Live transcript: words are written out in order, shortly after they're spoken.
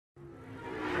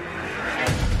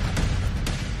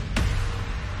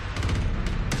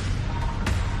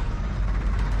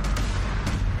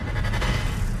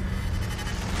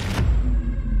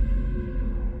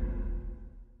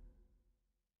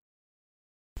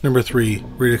Number 3.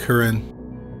 Rita Curran.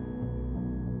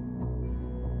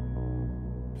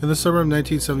 In the summer of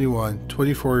 1971,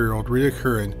 24-year-old Rita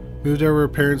Curran moved out of her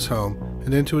parents' home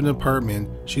and into an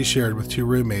apartment she shared with 2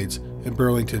 roommates in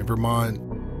Burlington, Vermont.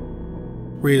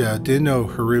 Rita didn't know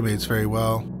her roommates very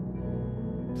well.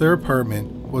 Their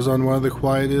apartment was on one of the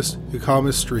quietest and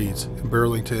calmest streets in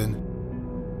Burlington.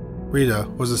 Rita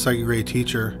was a second-grade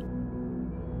teacher.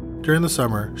 During the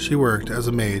summer, she worked as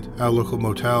a maid at a local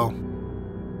motel.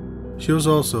 She was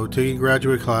also taking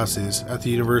graduate classes at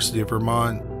the University of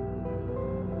Vermont.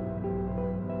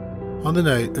 On the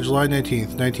night of July 19,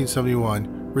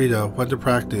 1971, Rita went to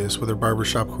practice with her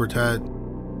barbershop quartet.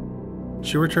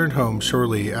 She returned home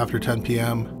shortly after 10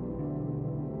 p.m.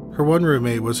 Her one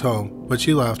roommate was home, but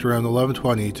she left around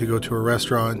 11:20 to go to a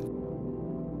restaurant.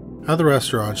 At the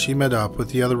restaurant, she met up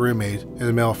with the other roommate and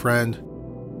a male friend.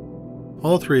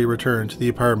 All 3 returned to the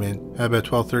apartment at about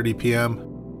 12:30 p.m.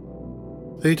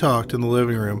 They talked in the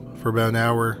living room for about an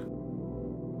hour.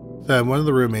 Then one of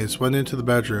the roommates went into the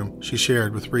bedroom she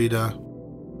shared with Rita.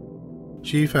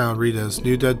 She found Rita's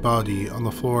new dead body on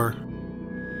the floor.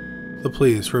 The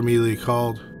police were immediately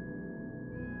called.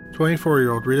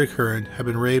 24-year-old Rita Curran had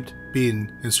been raped,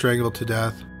 beaten, and strangled to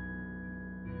death.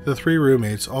 The 3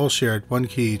 roommates all shared one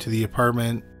key to the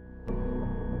apartment.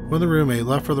 When the roommate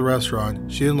left for the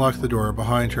restaurant, she unlocked the door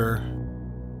behind her.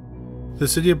 The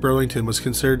city of Burlington was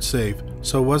considered safe,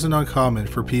 so it wasn't uncommon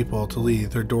for people to leave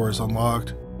their doors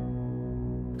unlocked,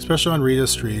 especially on Rita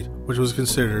Street, which was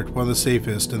considered one of the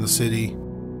safest in the city.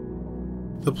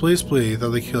 The police believe that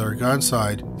the killer got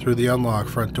inside through the unlocked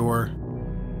front door.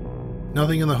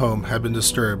 Nothing in the home had been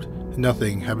disturbed, and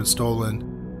nothing had been stolen.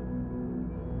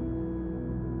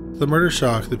 The murder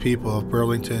shocked the people of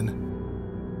Burlington.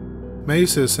 Many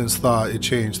citizens thought it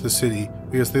changed the city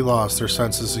because they lost their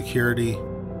sense of security.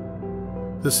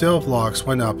 The sale of locks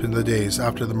went up in the days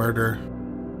after the murder.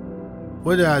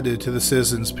 What added to the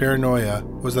citizens' paranoia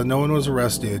was that no one was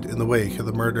arrested in the wake of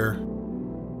the murder.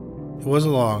 It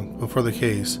wasn't long before the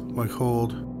case went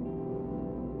cold.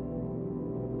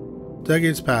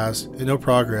 Decades passed and no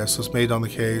progress was made on the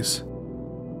case.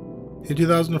 In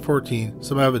 2014,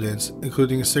 some evidence,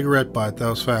 including a cigarette butt that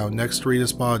was found next to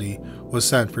Rita's body, was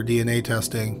sent for DNA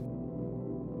testing.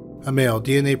 A male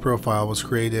DNA profile was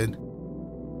created.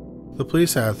 The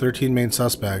police had 13 main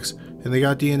suspects, and they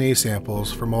got DNA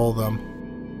samples from all of them.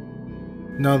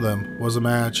 None of them was a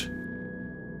match.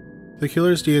 The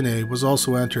killer's DNA was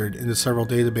also entered into several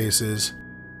databases,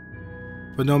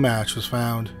 but no match was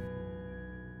found,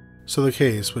 so the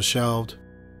case was shelved.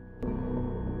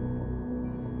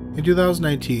 In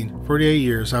 2019, 48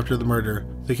 years after the murder,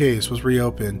 the case was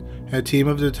reopened and a team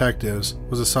of detectives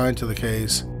was assigned to the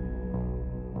case.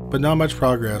 But not much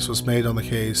progress was made on the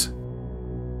case,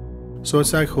 so it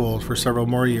sat cold for several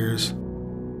more years.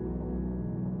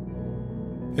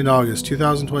 In August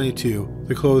 2022,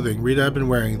 the clothing Rita had been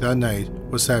wearing that night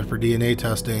was sent for DNA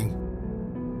testing.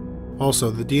 Also,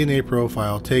 the DNA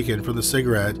profile taken from the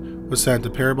cigarette was sent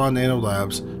to Parabon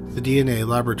Nanolabs, the DNA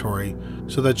laboratory,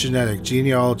 so that genetic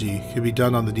genealogy could be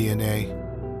done on the DNA.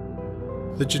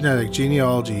 The genetic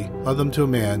genealogy led them to a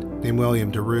man named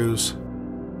William DeRuse.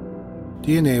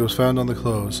 DNA was found on the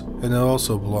clothes, and it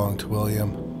also belonged to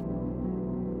William.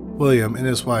 William and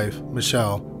his wife,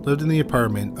 Michelle, lived in the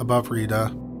apartment above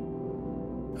Rita.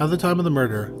 At the time of the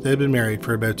murder, they had been married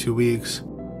for about 2 weeks.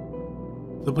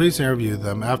 The police interviewed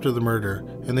them after the murder,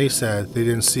 and they said they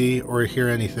didn't see or hear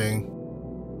anything.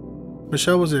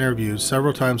 Michelle was interviewed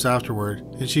several times afterward,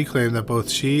 and she claimed that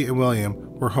both she and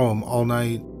William were home all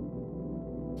night.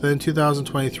 Then in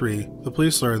 2023, the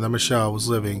police learned that Michelle was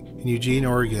living in Eugene,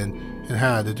 Oregon, and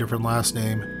had a different last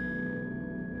name.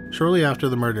 Shortly after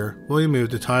the murder, William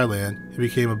moved to Thailand and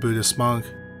became a Buddhist monk.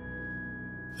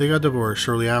 They got divorced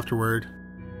shortly afterward.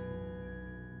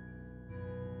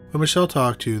 When Michelle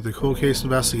talked to the cold case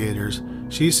investigators,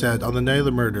 she said on the night of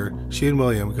the murder, she and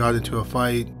William got into a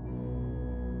fight.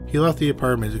 He left the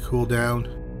apartment to cool down.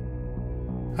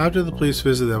 After the police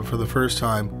visited them for the first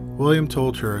time, William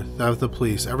told her that if the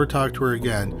police ever talked to her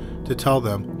again, to tell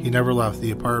them he never left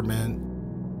the apartment.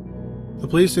 The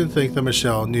police didn't think that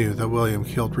Michelle knew that William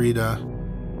killed Rita.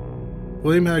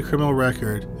 William had a criminal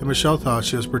record, and Michelle thought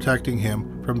she was protecting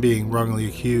him from being wrongly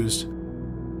accused.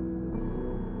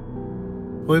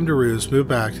 William DeRuse moved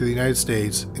back to the United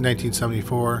States in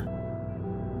 1974.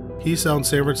 He settled in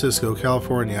San Francisco,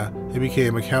 California, and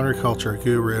became a counterculture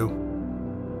guru.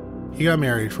 He got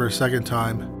married for a second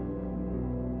time.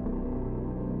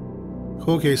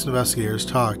 Cold case investigators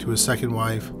talked to his second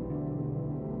wife.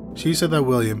 She said that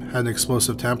William had an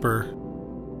explosive temper.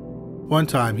 One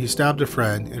time, he stabbed a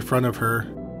friend in front of her.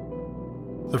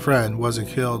 the friend wasn't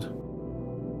killed.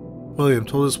 William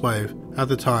told his wife at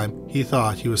the time he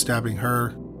thought he was stabbing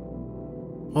her.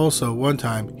 Also, one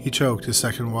time he choked his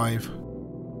second wife.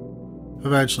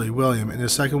 Eventually, William and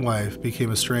his second wife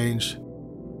became estranged.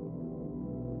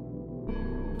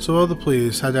 So while the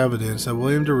police had evidence that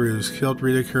William DeRose killed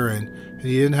Rita Curran and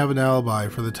he didn't have an alibi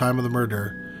for the time of the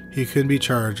murder, he couldn't be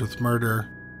charged with murder.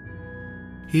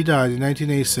 He died in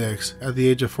 1986 at the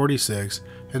age of 46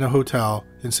 in a hotel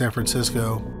in San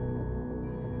Francisco.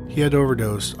 He had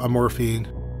overdosed on morphine.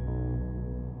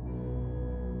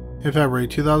 In February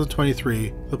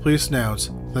 2023, the police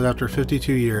announced that after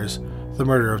 52 years, the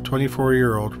murder of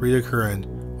 24-year-old Rita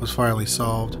Curran was finally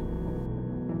solved.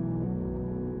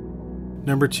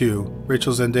 Number 2.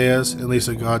 Rachel Zendejas and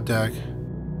Lisa Gondek.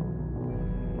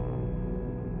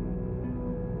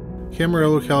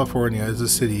 Camarillo, California is a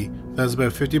city that is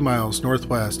about 50 miles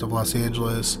northwest of Los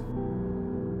Angeles.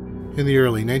 In the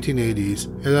early 1980s,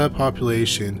 it had a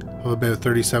population of about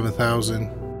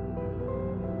 37,000.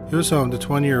 It was home to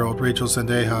 20-year-old Rachel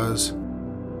Zendejas.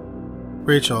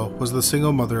 Rachel was the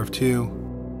single mother of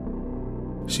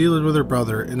 2. She lived with her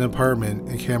brother in an apartment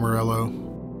in Camarillo.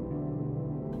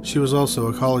 She was also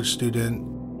a college student.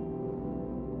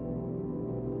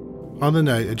 On the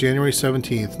night of January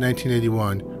 17,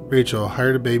 1981, Rachel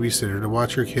hired a babysitter to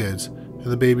watch her kids, and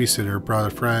the babysitter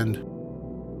brought a friend.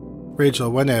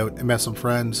 Rachel went out and met some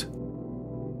friends.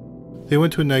 They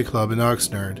went to a nightclub in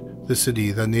Oxnard, the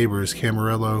city that neighbors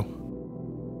Camarillo.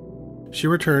 She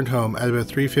returned home at about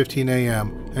 3:15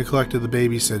 a.m. and collected the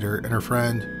babysitter and her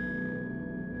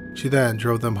friend. She then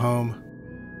drove them home.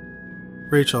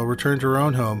 Rachel returned to her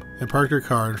own home and parked her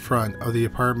car in front of the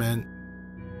apartment.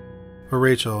 But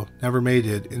Rachel never made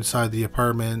it inside the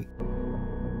apartment.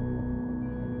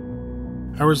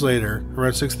 Hours later,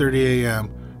 around 6:30 a.m.,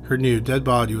 her new dead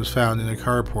body was found in a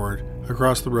carport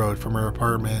across the road from her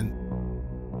apartment.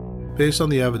 Based on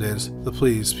the evidence, the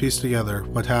police pieced together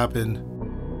what happened.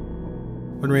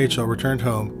 When Rachel returned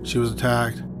home, she was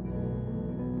attacked.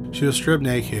 She was stripped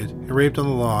naked and raped on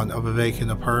the lawn of a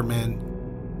vacant apartment.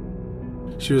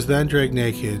 She was then dragged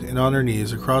naked and on her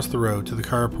knees across the road to the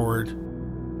carport.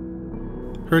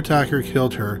 Her attacker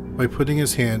killed her by putting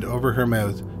his hand over her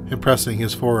mouth and pressing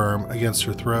his forearm against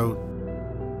her throat.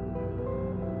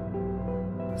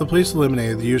 The police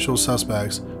eliminated the usual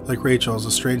suspects like Rachel's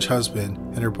estranged husband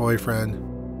and her boyfriend.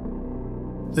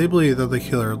 They believed that the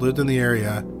killer lived in the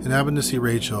area and happened to see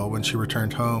Rachel when she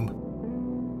returned home.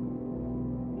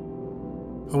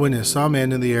 A witness saw a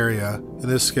man in the area, and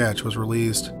this sketch was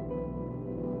released.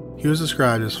 He was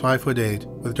described as 5'8",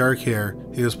 with dark hair.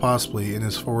 He was possibly in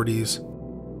his 40s.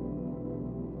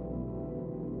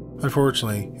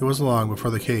 Unfortunately, it wasn't long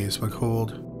before the case went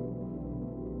cold.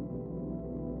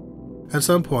 At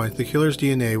some point, the killer's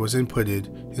DNA was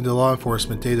inputted into law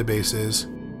enforcement databases.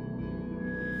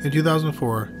 In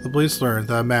 2004, the police learned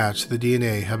that a match to the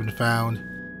DNA had been found.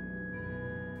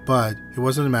 But it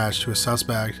wasn't a match to a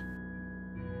suspect.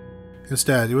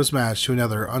 Instead, it was matched to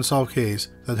another unsolved case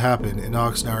that happened in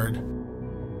Oxnard.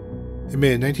 In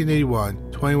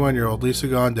mid-1981, 21-year-old Lisa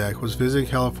Gondek was visiting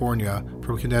California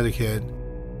from Connecticut.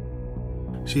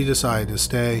 She decided to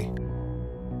stay.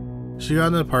 She got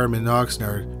an apartment in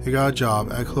Oxnard and got a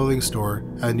job at a clothing store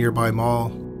at a nearby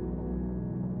mall.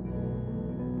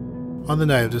 On the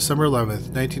night of December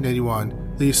 11,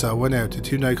 1981, Lisa went out to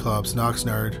 2 nightclubs in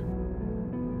Oxnard.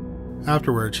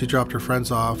 Afterwards, she dropped her friends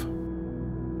off.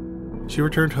 She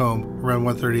returned home around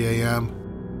 1:30 a.m.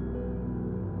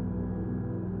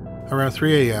 Around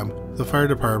 3 a.m., the fire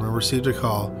department received a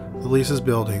call that Lisa's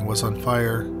building was on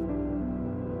fire.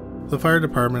 The fire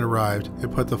department arrived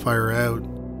and put the fire out.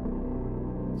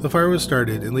 The fire was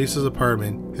started in Lisa's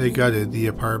apartment and it gutted the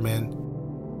apartment.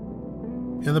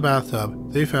 In the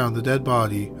bathtub, they found the dead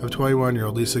body of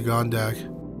 21-year-old Lisa Gondek.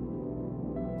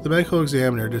 The medical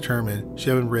examiner determined she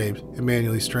had been raped and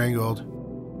manually strangled.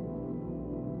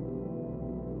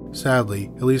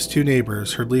 Sadly, at least 2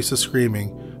 neighbors heard Lisa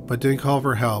screaming but didn't call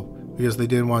for help because they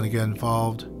didn't want to get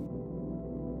involved.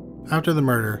 After the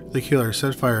murder, the killer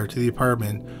set fire to the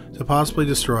apartment to possibly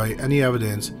destroy any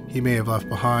evidence he may have left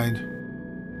behind.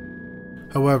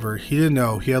 However, he didn't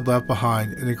know he had left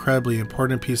behind an incredibly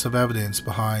important piece of evidence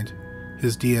behind: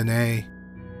 his DNA.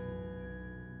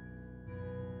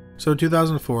 So in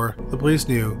 2004, the police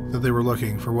knew that they were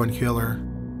looking for one killer.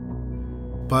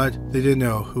 But they didn't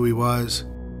know who he was.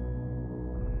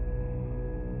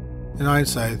 In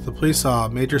hindsight, the police saw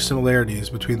major similarities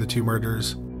between the 2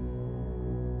 murders.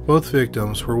 Both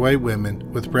victims were white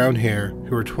women with brown hair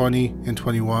who were 20 and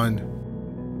 21.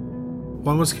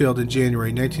 One was killed in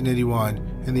January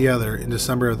 1981 and the other in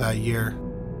December of that year.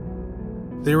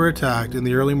 They were attacked in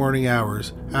the early morning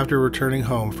hours after returning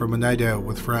home from a night out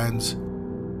with friends.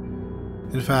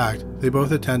 In fact, they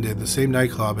both attended the same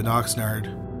nightclub in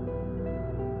Oxnard.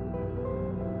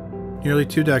 Nearly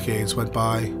 2 decades went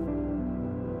by.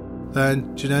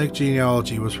 Then, genetic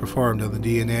genealogy was performed on the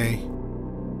DNA.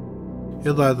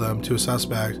 It led them to a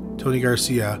suspect, Tony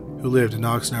Garcia, who lived in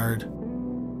Oxnard.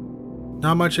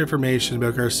 Not much information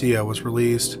about Garcia was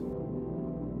released.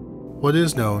 What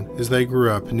is known is that he grew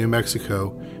up in New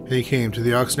Mexico and he came to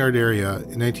the Oxnard area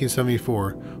in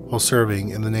 1974 while serving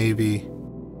in the Navy.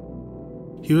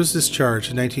 He was discharged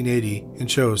in 1980 and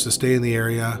chose to stay in the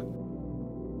area.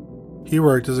 He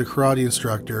worked as a karate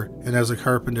instructor and as a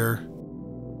carpenter.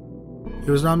 It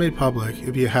was not made public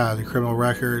if he had a criminal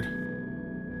record.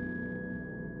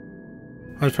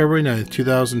 On February 9,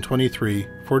 2023,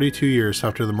 42 years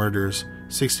after the murders,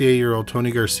 68-year-old Tony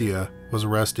Garcia was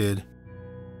arrested.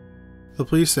 The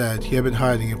police said he had been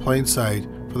hiding in plain sight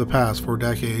for the past 4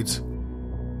 decades.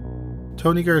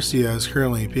 Tony Garcia is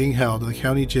currently being held in the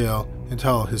county jail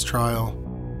until his trial.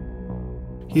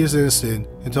 He is innocent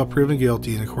until proven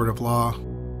guilty in a court of law.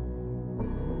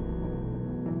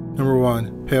 Number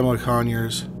 1. Pamela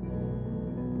Conyers.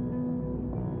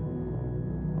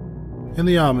 In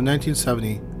the in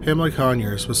 1970, Pamela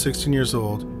Conyers was 16 years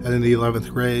old and in the 11th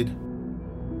grade.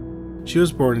 She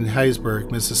was born in Hattiesburg,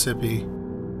 Mississippi.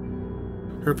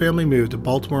 Her family moved to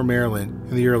Baltimore, Maryland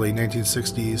in the early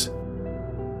 1960s.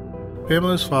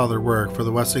 Pamela's father worked for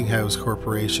the Westinghouse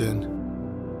Corporation.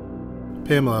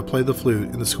 Pamela played the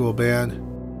flute in the school band.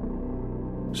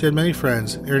 She had many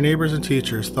friends, and her neighbors and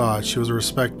teachers thought she was a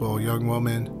respectable young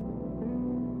woman.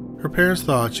 Her parents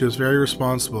thought she was very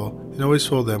responsible and always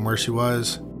told them where she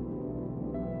was.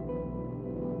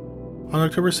 On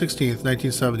October 16,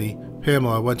 1970,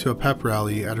 Pamela went to a pep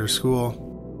rally at her school.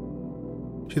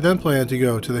 She then planned to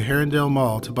go to the Herondale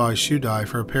Mall to buy shoe dye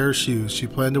for a pair of shoes she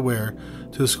planned to wear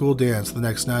to a school dance the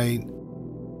next night.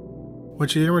 When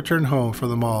she didn't return home from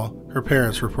the mall, her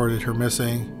parents reported her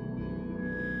missing.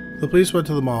 The police went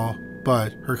to the mall,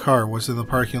 but her car was in the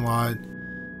parking lot.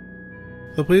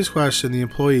 The police questioned the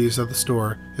employees at the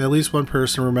store, and at least one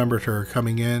person remembered her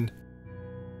coming in.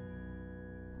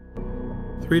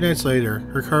 3 nights later,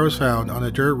 her car was found on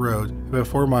a dirt road about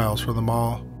 4 miles from the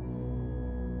mall.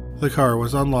 The car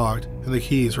was unlocked and the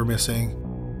keys were missing.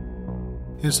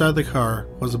 Inside the car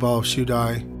was a ball of shoe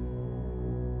dye.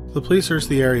 The police searched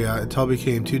the area until it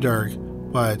became too dark,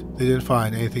 but they didn't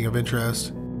find anything of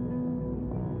interest.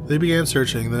 They began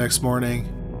searching the next morning.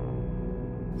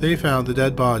 They found the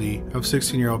dead body of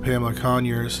 16-year-old Pamela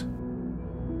Conyers.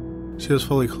 She was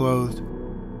fully clothed.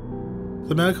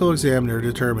 The medical examiner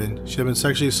determined she had been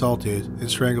sexually assaulted and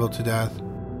strangled to death.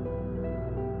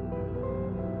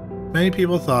 Many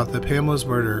people thought that Pamela's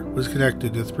murder was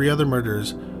connected to 3 other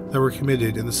murders that were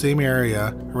committed in the same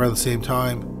area around the same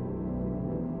time.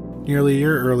 Nearly a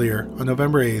year earlier, on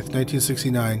November 8,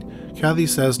 1969, Kathy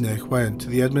Sesnick went to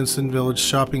the Edmondson Village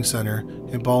Shopping Center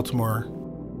in Baltimore.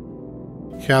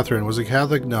 Catherine was a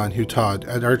Catholic nun who taught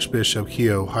at Archbishop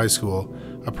Keogh High School,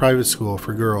 a private school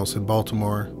for girls in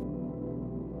Baltimore.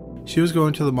 She was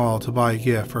going to the mall to buy a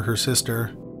gift for her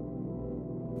sister.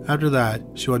 After that,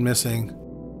 she went missing.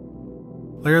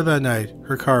 Later that night,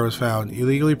 her car was found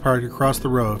illegally parked across the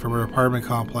road from her apartment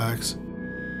complex.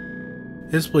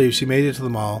 It's believed she made it to the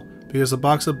mall because a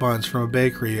box of buns from a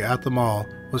bakery at the mall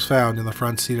was found in the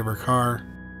front seat of her car.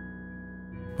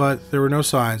 But there were no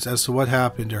signs as to what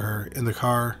happened to her in the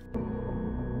car.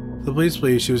 The police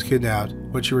believe she was kidnapped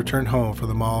when she returned home from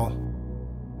the mall.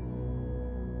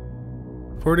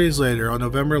 4 days later, on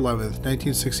November 11,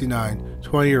 1969,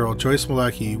 20-year-old Joyce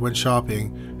Malecki went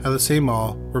shopping at the same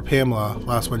mall where Pamela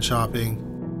last went shopping.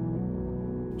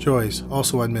 Joyce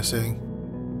also went missing.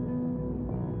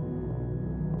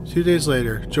 2 days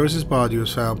later, Joyce's body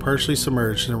was found partially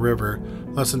submerged in a river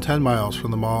less than 10 miles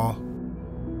from the mall.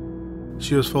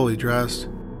 She was fully dressed.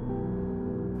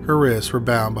 Her wrists were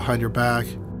bound behind her back.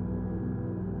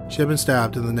 She had been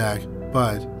stabbed in the neck,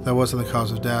 but that wasn't the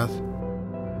cause of death.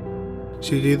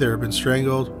 She had either been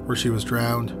strangled or she was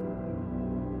drowned.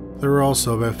 There were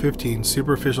also about 15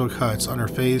 superficial cuts on her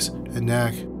face and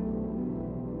neck.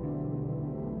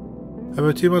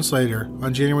 About 2 months later,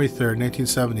 on January 3,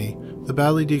 1970, the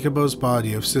badly decomposed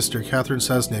body of Sister Catherine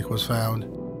Sesnick was found.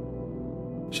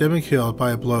 She had been killed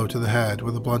by a blow to the head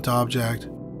with a blunt object.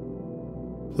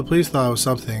 The police thought it was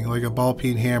something like a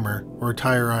ball-peen hammer or a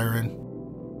tire iron.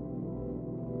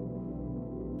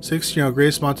 16-year-old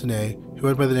Grace Montanet, who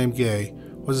went by the name Gay,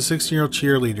 was a 16-year-old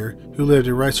cheerleader who lived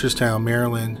in Reisterstown,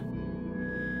 Maryland.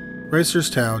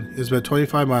 Reisterstown is about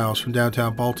 25 miles from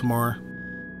downtown Baltimore.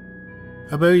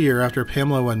 About a year after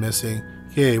Pamela went missing,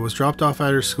 Gay was dropped off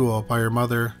at her school by her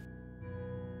mother.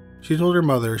 She told her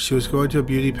mother she was going to a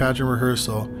beauty pageant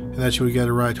rehearsal and that she would get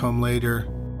a ride home later.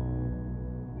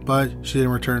 But she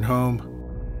didn't return home.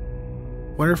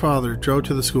 When her father drove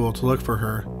to the school to look for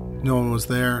her, no one was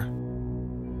there.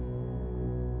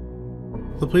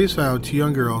 The police found 2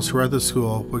 young girls who were at the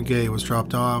school when Gay was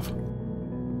dropped off.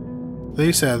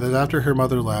 They said that after her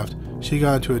mother left, she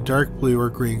got into a dark blue or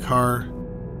green car.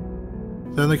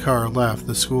 Then the car left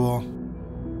the school.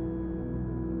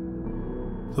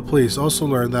 The police also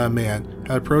learned that a man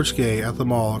had approached Gay at the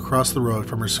mall across the road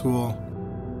from her school.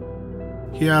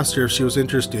 He asked her if she was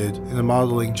interested in a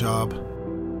modeling job.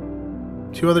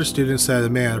 2 other students said a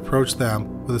man approached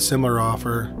them with a similar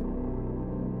offer.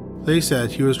 They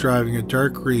said he was driving a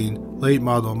dark green, late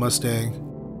model Mustang,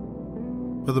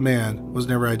 but the man was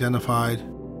never identified.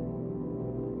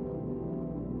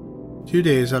 2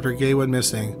 days after Gay went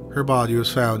missing, her body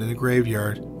was found in a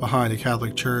graveyard behind a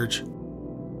Catholic church.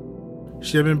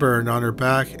 She had been burned on her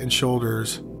back and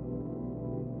shoulders.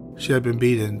 She had been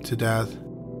beaten to death.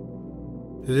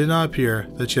 It did not appear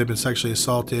that she had been sexually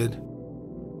assaulted.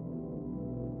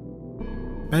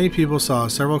 Many people saw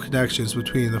several connections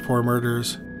between the 4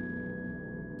 murders.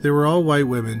 They were all white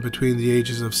women between the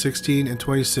ages of 16 and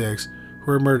 26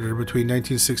 who were murdered between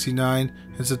 1969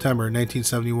 and September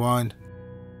 1971.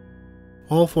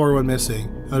 All 4 went missing,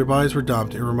 and their bodies were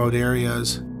dumped in remote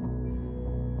areas.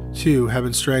 2 had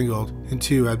been strangled, and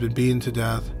 2 had been beaten to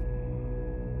death.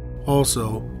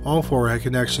 Also, all 4 had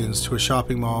connections to a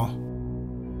shopping mall.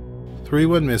 3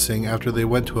 went missing after they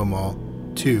went to a mall,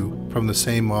 2 from the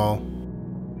same mall.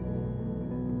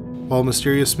 While a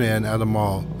mysterious man at a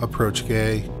mall approached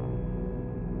Gay.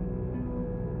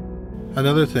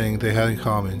 Another thing they had in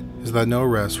common is that no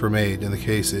arrests were made in the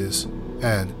cases,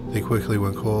 and they quickly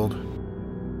went cold.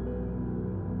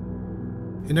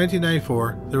 In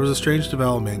 1994, there was a strange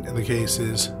development in the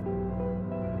cases.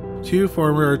 2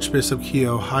 former Archbishop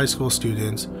Keough High School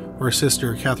students, where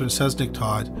Sister Catherine Sesnick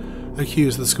taught,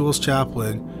 accused the school's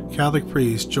chaplain, Catholic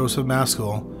priest Joseph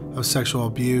Maskell, of sexual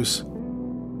abuse.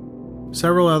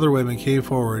 Several other women came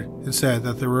forward and said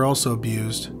that they were also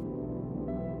abused.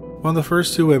 One of the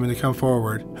first 2 women to come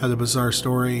forward had a bizarre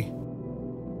story.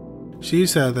 She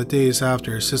said that days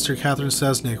after Sister Catherine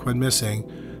Sesnick went missing,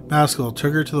 Maskell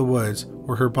took her to the woods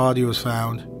where her body was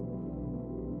found.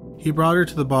 He brought her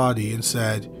to the body and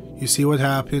said, "You see what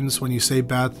happens when you say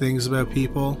bad things about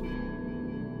people?"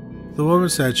 The woman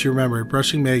said she remembered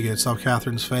brushing maggots off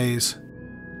Catherine's face,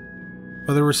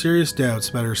 but there were serious doubts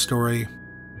about her story.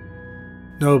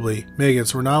 Notably,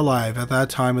 maggots were not alive at that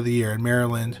time of the year in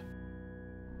Maryland.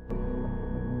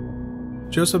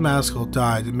 Joseph Maskell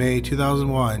died in May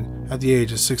 2001 at the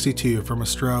age of 62 from a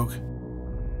stroke.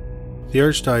 The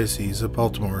Archdiocese of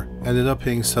Baltimore ended up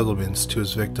paying settlements to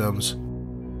his victims.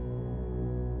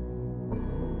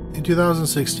 In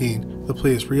 2016, the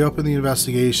police reopened the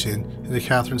investigation into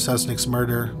Catherine Sesnick's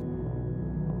murder.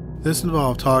 This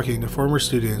involved talking to former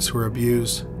students who were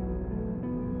abused.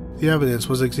 The evidence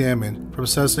was examined from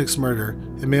Sesnick's murder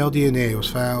and male DNA was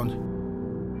found.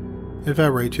 In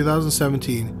February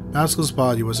 2017, Maskell's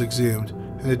body was exhumed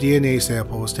and a DNA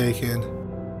sample was taken.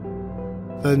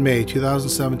 Then in May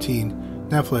 2017,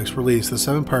 Netflix released the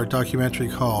 7-part documentary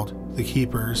called The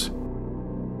Keepers.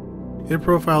 It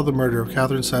profiled the murder of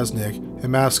Catherine Sesnick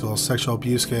and Maskell's sexual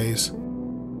abuse case.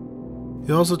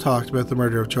 It also talked about the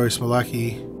murder of Joyce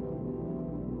Malecki.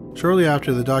 Shortly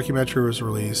after the documentary was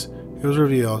released, it was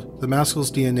revealed that Maskell's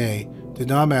DNA did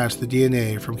not match the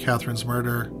DNA from Catherine's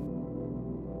murder.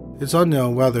 It's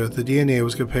unknown whether the DNA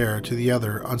was compared to the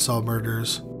other unsolved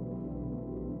murders.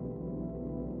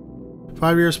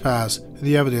 5 years passed, and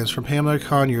the evidence from Pamela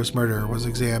Conyers' murder was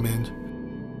examined.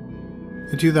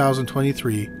 In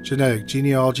 2023, genetic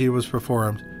genealogy was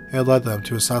performed and led them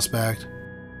to a suspect.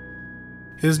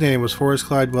 His name was Forrest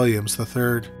Clyde Williams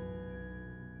III.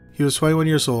 He was 21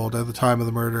 years old at the time of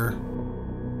the murder.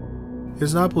 It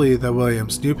is not believed that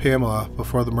Williams knew Pamela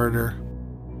before the murder.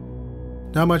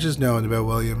 Not much is known about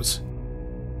Williams.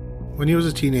 When he was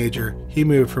a teenager, he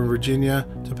moved from Virginia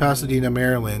to Pasadena,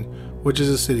 Maryland, which is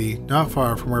a city not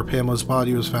far from where Pamela's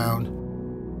body was found.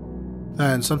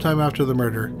 Then, sometime after the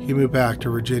murder, he moved back to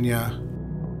Virginia.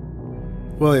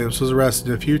 Williams was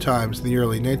arrested a few times in the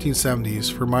early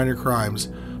 1970s for minor crimes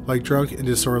like drunk and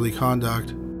disorderly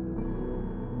conduct.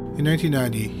 In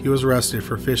 1990, he was arrested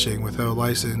for fishing without a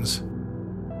license.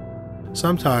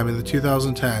 Sometime in the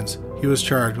 2010s, he was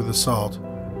charged with assault,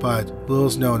 but little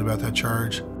is known about that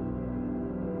charge.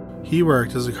 He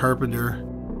worked as a carpenter.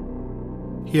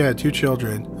 He had 2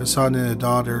 children, a son and a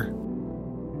daughter.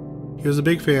 He was a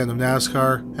big fan of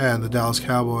NASCAR and the Dallas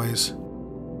Cowboys.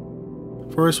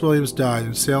 Forrest Williams died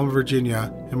in Salem,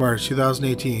 Virginia in March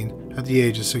 2018 at the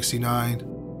age of 69.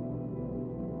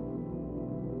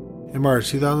 In March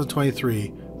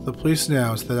 2023, the police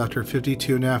announced that after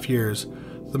 52.5 years,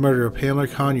 the murder of Pamela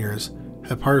Conyers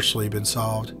had partially been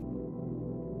solved.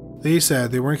 They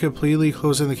said they weren't completely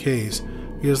closing the case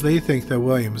because they think that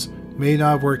Williams may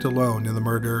not have worked alone in the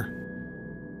murder.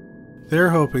 They are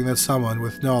hoping that someone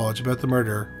with knowledge about the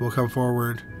murder will come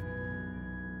forward.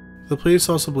 The police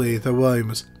also believe that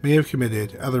Williams may have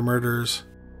committed other murders.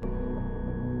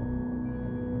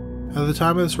 At the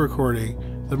time of this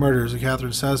recording, the murders of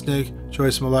Catherine Sesnick,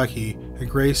 Joyce Malecki, and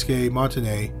Grace Gay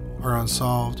Montagne are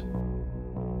unsolved.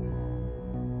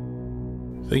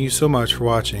 Thank you so much for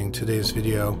watching today's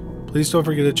video. Please don't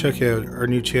forget to check out our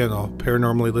new channel,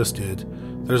 Paranormally Listed.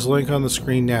 There's a link on the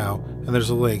screen now, and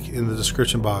there's a link in the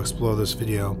description box below this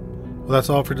video. Well, that's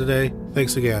all for today.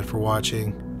 Thanks again for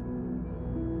watching.